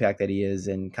Goodson make the impact that he is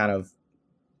and kind of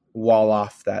wall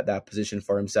off that position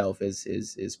for himself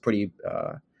is pretty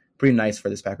nice for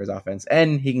this Packers offense.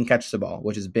 And he can catch the ball,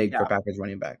 which is big for Packers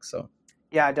running backs. So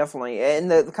yeah, definitely. And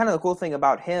the kind of the cool thing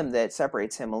about him that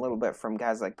separates him a little bit from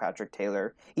guys like Patrick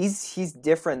Taylor, he's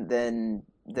different than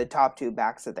the top 2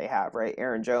 backs that they have, right?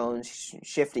 Aaron Jones,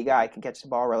 shifty guy, can catch the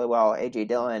ball really well. A.J.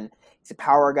 Dillon, he's a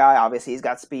power guy. Obviously, he's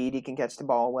got speed. He can catch the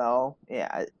ball well.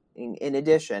 Yeah, in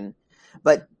addition.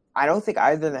 But I don't think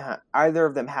either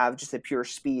of them have just the pure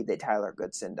speed that Tyler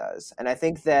Goodson does. And I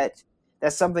think that's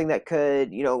something that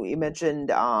could, you mentioned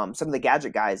some of the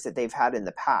gadget guys that they've had in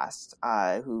the past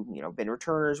who, been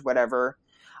returners, whatever.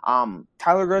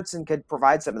 Tyler Goodson could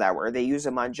provide some of that where they use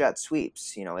him on jet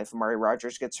sweeps. If Amari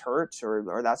Rodgers gets hurt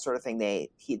or that sort of thing, they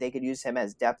could use him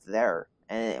as depth there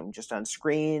and just on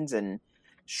screens and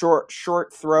short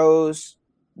throws,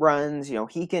 runs.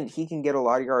 He can get a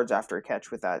lot of yards after a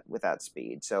catch with that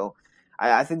speed. So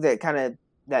I think that kind of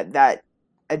that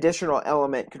additional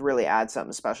element could really add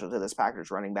something special to this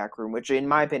Packers running back room, which in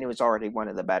my opinion was already one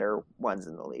of the better ones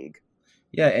in the league.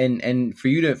 Yeah, and for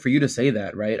you to say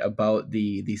that, right, about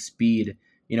the speed,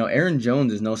 Aaron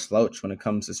Jones is no slouch when it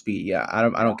comes to speed. Yeah, I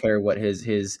don't care what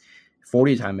his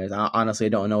 40 time is. Honestly, I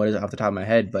don't know what it is off the top of my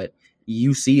head, but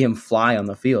you see him fly on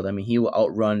the field. I mean, he will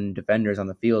outrun defenders on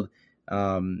the field.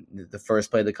 The first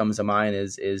play that comes to mind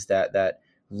is that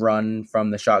run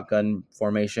from the shotgun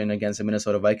formation against the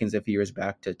Minnesota Vikings a few years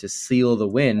back to seal the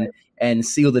win and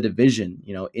seal the division,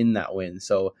 in that win.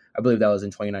 So I believe that was in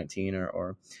 2019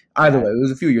 or either way, it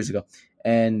was a few years ago.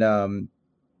 And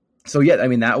so yeah, I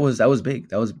mean that was big.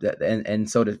 That was and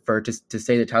so to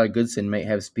say that Tyler Goodson might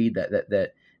have speed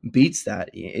that beats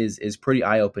that is pretty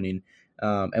eye opening.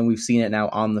 And we've seen it now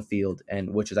on the field,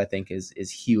 and which is I think is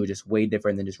huge. It's way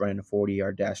different than just running a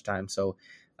 40-yard dash time. So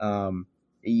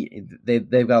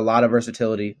they've got a lot of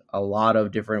versatility, a lot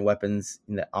of different weapons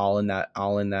all in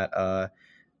that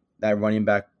running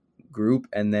back group.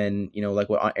 And then, like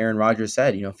what Aaron Rodgers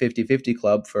said, 50-50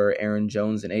 club for Aaron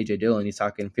Jones and A.J. Dillon. He's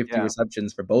talking 50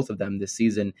 receptions for both of them this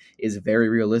season is very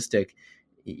realistic.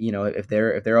 If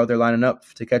they're out there lining up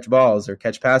to catch balls or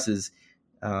catch passes,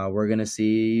 we're going to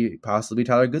see possibly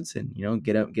Tyler Goodson,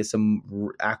 get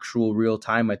some actual real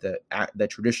time at the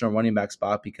traditional running back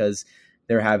spot, because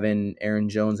they're having Aaron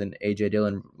Jones and A.J.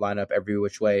 Dillon line up every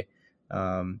which way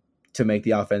to make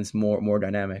the offense more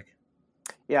dynamic.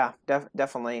 Yeah,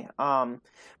 definitely.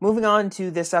 Moving on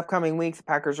to this upcoming week, the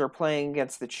Packers are playing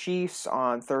against the Chiefs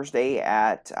on Thursday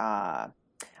at, I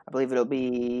believe it'll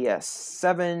be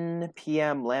 7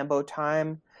 p.m. Lambeau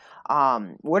time.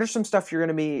 What are some stuff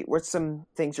what's some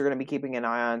things you're going to be keeping an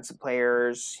eye on, some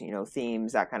players,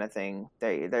 themes, that kind of thing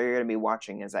that you're going to be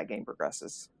watching as that game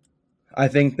progresses? I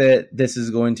think that this is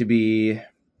going to be,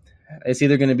 it's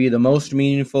either going to be the most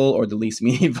meaningful or the least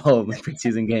meaningful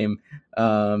preseason game.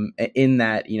 In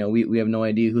that, we have no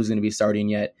idea who's going to be starting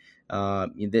yet.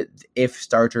 If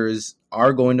starters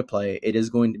are going to play, it is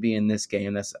going to be in this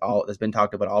game. That's all that's been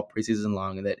talked about all preseason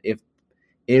long. And that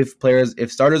if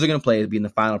starters are going to play, it'll be in the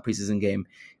final preseason game.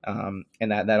 And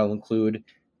that'll include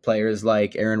players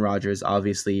like Aaron Rodgers,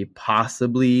 obviously,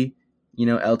 possibly,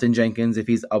 Elton Jenkins, if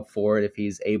he's up for it, if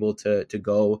he's able to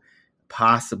go,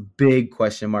 big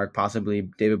question mark, possibly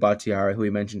David Bakhtiari, who we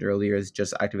mentioned earlier, is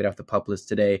just activated off the PUP list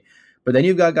today. But then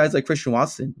you've got guys like Christian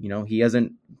Watson. He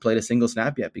hasn't played a single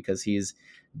snap yet because he's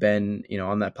been,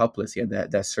 on that PUP list. He had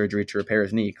that surgery to repair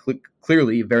his knee.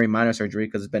 Clearly, very minor surgery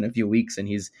because it's been a few weeks, and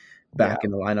he's back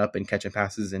in the lineup and catching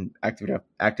passes and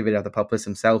activated off the PUP list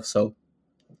himself. So,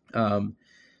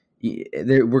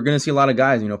 we're going to see a lot of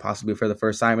guys, possibly for the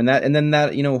first time. And then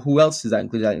who else does that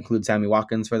include? That includes Sammy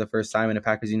Watkins for the first time in a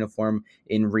Packers uniform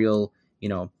in real,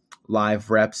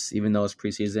 live reps, even though it's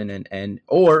preseason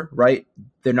right,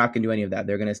 they're not going to do any of that.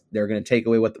 They're going to take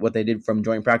away what they did from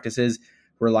joint practices,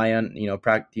 rely on,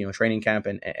 training camp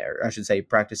and I should say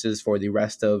practices for the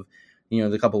rest of,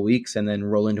 the couple weeks, and then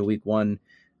roll into week one.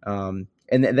 And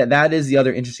that is the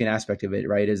other interesting aspect of it,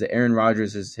 right? Is that Aaron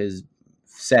Rodgers has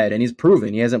said, and he's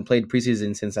proven, he hasn't played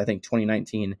preseason since I think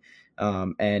 2019.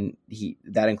 And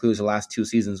that includes the last 2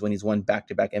 seasons when he's won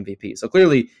back-to-back MVP. So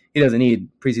clearly he doesn't need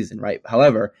preseason, right?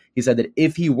 However, he said that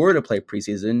if he were to play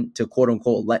preseason, to quote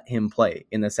unquote let him play,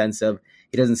 in the sense of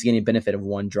he doesn't see any benefit of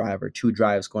 1 drive or 2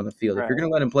 drives going on the field. Right. If you're going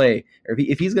to let him play, or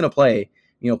if he's going to play,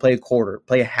 play a quarter,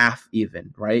 play a half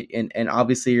even, right? And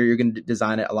obviously you're going to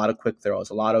design it a lot of quick throws,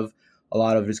 a lot of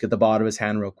just get the ball out of his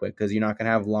hand real quick, because you're not going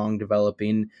to have long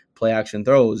developing play action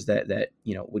throws that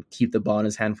would keep the ball in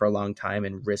his hand for a long time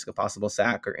and risk a possible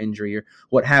sack or injury or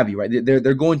what have you, right?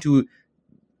 They're going to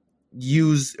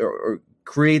use or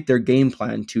create their game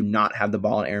plan to not have the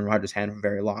ball in Aaron Rodgers' hand for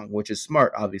very long, which is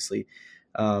smart, obviously.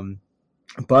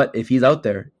 But if he's out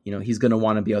there, he's going to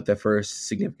want to be out there for a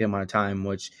significant amount of time,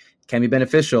 which can be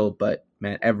beneficial. But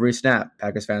man, every snap,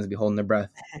 Packers fans will be holding their breath.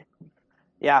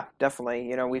 Yeah,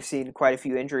 definitely. We've seen quite a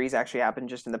few injuries actually happen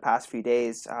just in the past few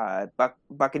days.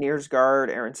 Buccaneers guard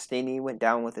Aaron Stinnie went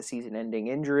down with a season-ending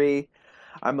injury.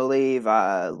 I believe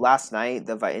last night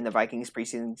in the Vikings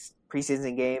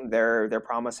preseason game, their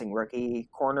promising rookie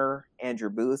corner Andrew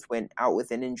Booth went out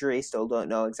with an injury. Still don't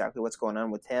know exactly what's going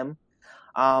on with him.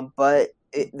 But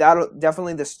that'll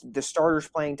definitely the starters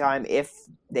playing time, if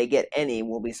they get any,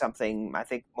 will be something I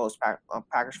think most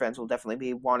Packers fans will definitely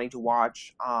be wanting to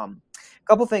watch. A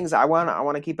couple things I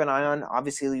want to keep an eye on.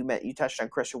 Obviously, you touched on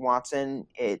Christian Watson.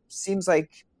 It seems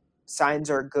like signs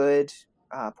are good,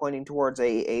 pointing towards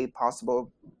a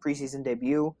possible preseason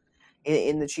debut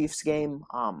in the Chiefs game.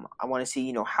 I want to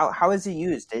see how is he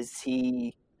used? Is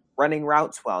he running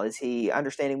routes well? Is he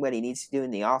understanding what he needs to do in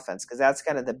the offense? Because that's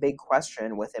kind of the big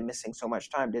question with him missing so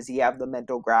much time. Does he have the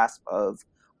mental grasp of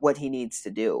what he needs to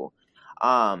do?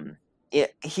 And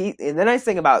the nice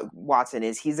thing about Watson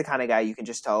is he's the kind of guy you can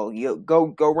just tell,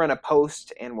 go run a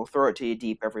post and we'll throw it to you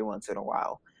deep every once in a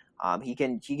while. He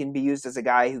can be used as a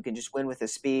guy who can just win with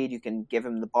his speed. You can give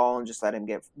him the ball and just let him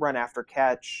run after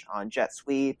catch on jet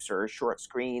sweeps or short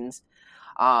screens.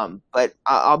 But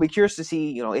I'll be curious to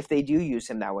see, if they do use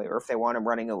him that way, or if they want him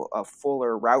running a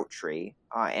fuller route tree,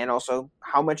 and also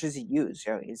how much is he used?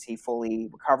 Is he fully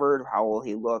recovered? How will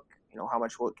he look? How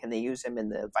much can they use him in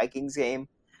the Vikings game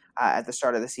at the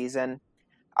start of the season?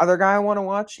 Other guy I want to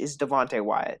watch is Devontae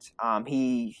Wyatt.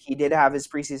 He did have his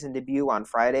preseason debut on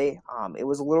Friday. It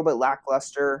was a little bit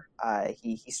lackluster.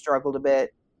 He struggled a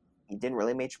bit. He didn't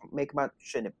really make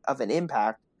much of an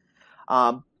impact.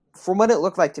 From what it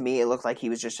looked like to me, it looked like he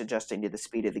was just adjusting to the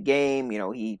speed of the game.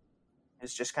 He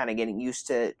was just kind of getting used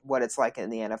to what it's like in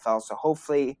the NFL. So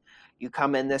hopefully you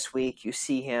come in this week, you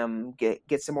see him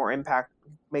get some more impact,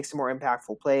 make some more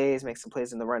impactful plays, make some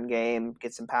plays in the run game,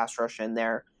 get some pass rush in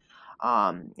there,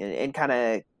 and kind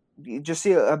of just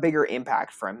see a bigger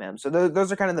impact from him. So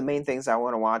those are kind of the main things I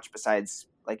want to watch besides,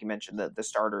 like you mentioned, the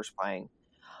starters playing.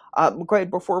 McQuaid,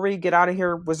 before we get out of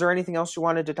here, was there anything else you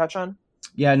wanted to touch on?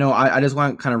 Yeah, no, I just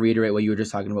want to kind of reiterate what you were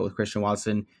just talking about with Christian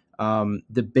Watson.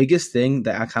 The biggest thing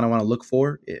that I kind of want to look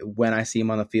for when I see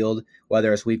him on the field,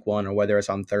 whether it's week 1 or whether it's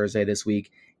on Thursday this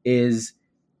week, is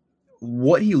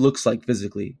what he looks like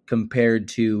physically compared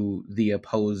to the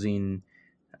opposing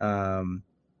defense,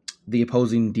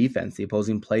 the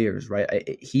opposing players,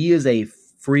 right? He is a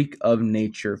freak of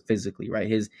nature physically, right?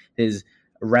 His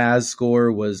RAS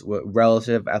score was what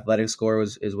relative athletic score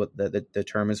is what the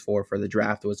term is for the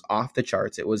draft. It was off the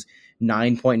charts. It was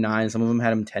 9.9. Some of them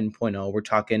had him 10.0. We're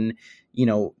talking,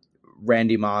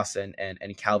 Randy Moss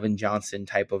and Calvin Johnson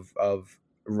type of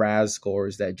RAS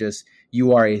scores that just,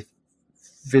 you are a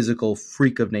physical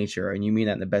freak of nature, and you mean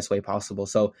that in the best way possible.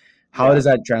 So how does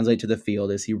that translate to the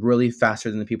field? Is he really faster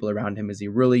than the people around him? Is he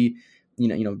really,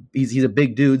 he's a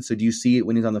big dude. So do you see it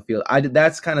when he's on the field?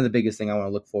 That's kind of the biggest thing I want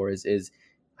to look for is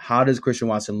how does Christian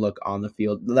Watson look on the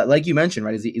field? Like you mentioned,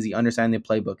 right? Is he understanding the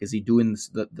playbook? Is he doing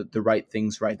the right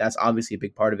things right? That's obviously a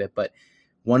big part of it. But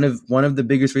one of the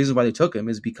biggest reasons why they took him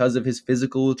is because of his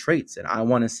physical traits, and I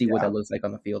want to see what that looks like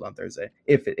on the field on Thursday,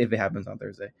 if it happens on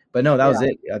Thursday. But no, that was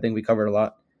it. I think we covered a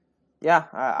lot. Yeah,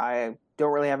 I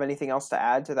don't really have anything else to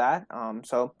add to that.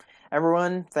 So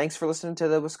everyone, thanks for listening to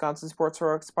the Wisconsin Sports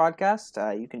Heroics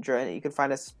podcast. You can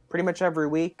find us pretty much every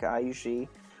week. Usually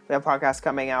we have podcasts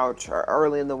coming out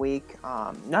early in the week.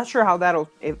 Not sure how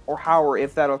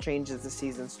if that'll change as the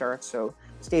season starts. So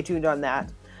stay tuned on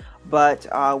that. But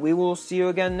we will see you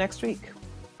again next week.